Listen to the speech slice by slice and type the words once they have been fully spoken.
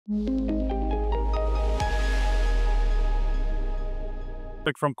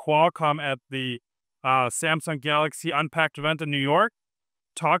From Qualcomm at the Samsung Galaxy Unpacked event in New York,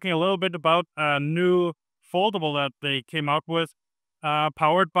 talking a little bit about a new foldable that they came out with,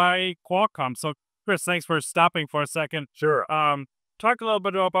 powered by Qualcomm. So, Chris, thanks for stopping for a second. Sure. Talk a little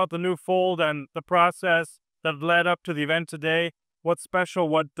bit about the new Fold and the process that led up to the event today. What's special?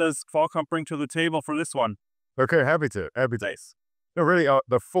 What does Qualcomm bring to the table for this one? Okay, happy to. Nice. No, really,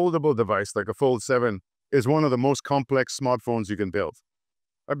 the foldable device, like a Fold7, is one of the most complex smartphones you can build.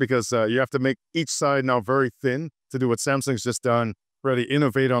 Right? Because you have to make each side now very thin to do what Samsung's just done, really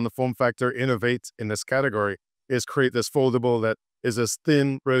innovate on the form factor, innovate in this category, is create this foldable that is as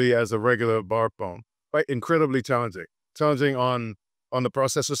thin really as a regular bar phone. Right? Incredibly challenging. Challenging on the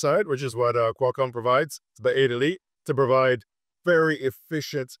processor side, which is what Qualcomm provides, the 8 Elite, to provide very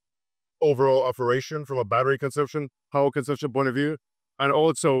efficient overall operation from a battery consumption, power consumption point of view, and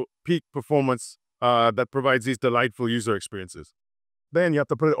also peak performance that provides these delightful user experiences. Then you have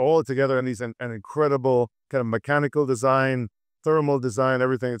to put it all together in these an incredible kind of mechanical design, thermal design,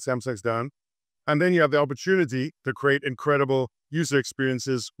 everything that Samsung's done. And then you have the opportunity to create incredible user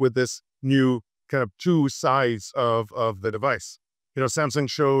experiences with this new kind of two sides of the device. You know, Samsung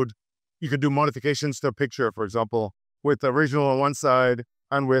showed you could do modifications to a picture, for example, with the original on one side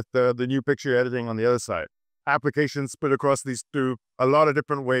and with the new picture editing on the other side. Applications split across these two, a lot of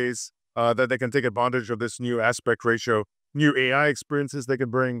different ways that they can take advantage of this new aspect ratio, new AI experiences they can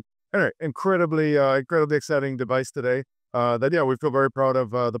bring. Anyway, incredibly exciting device today. We feel very proud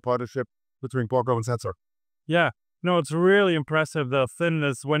of the partnership between Qualcomm and Samsung. Yeah, no, it's really impressive. The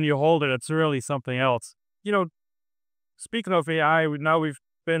thinness when you hold it, it's really something else. You know, speaking of AI, now we've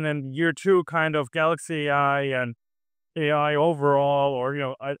been in year 2 kind of Galaxy AI and AI overall,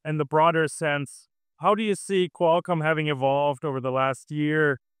 or, in the broader sense. How do you see Qualcomm having evolved over the last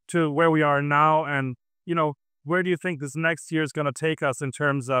year to where we are now? And, where do you think this next year is going to take us in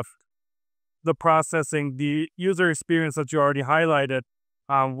terms of the processing, the user experience that you already highlighted?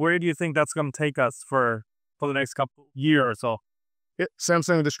 Where do you think that's going to take us for the next couple year or so?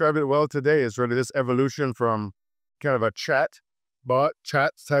 Samsung described it well today. Is really this evolution from kind of a chat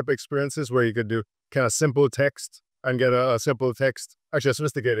type experiences where you could do kind of simple text and get a simple text, actually a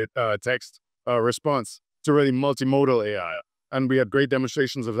sophisticated text response, to really multimodal AI. And we had great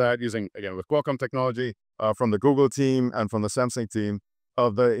demonstrations of that using, again, with Qualcomm technology from the Google team and from the Samsung team,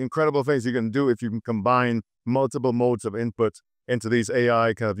 of the incredible things you can do if you can combine multiple modes of input into these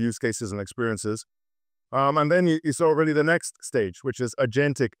AI kind of use cases and experiences. And then you saw really the next stage, which is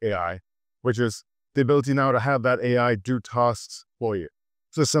Agentic AI, which is the ability now to have that AI do tasks for you.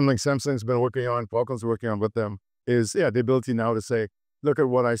 So something Samsung's been working on, Qualcomm's working on with them, is the ability now to say, look at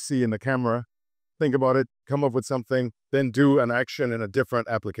what I see in the camera, think about it, come up with something, then do an action in a different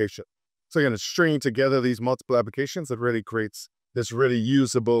application. So again, it's stringing together these multiple applications that really creates this really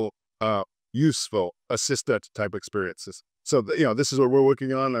usable, useful assistant type experiences. So this is what we're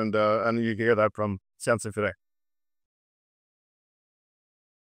working on, and you can hear that from Samsung today.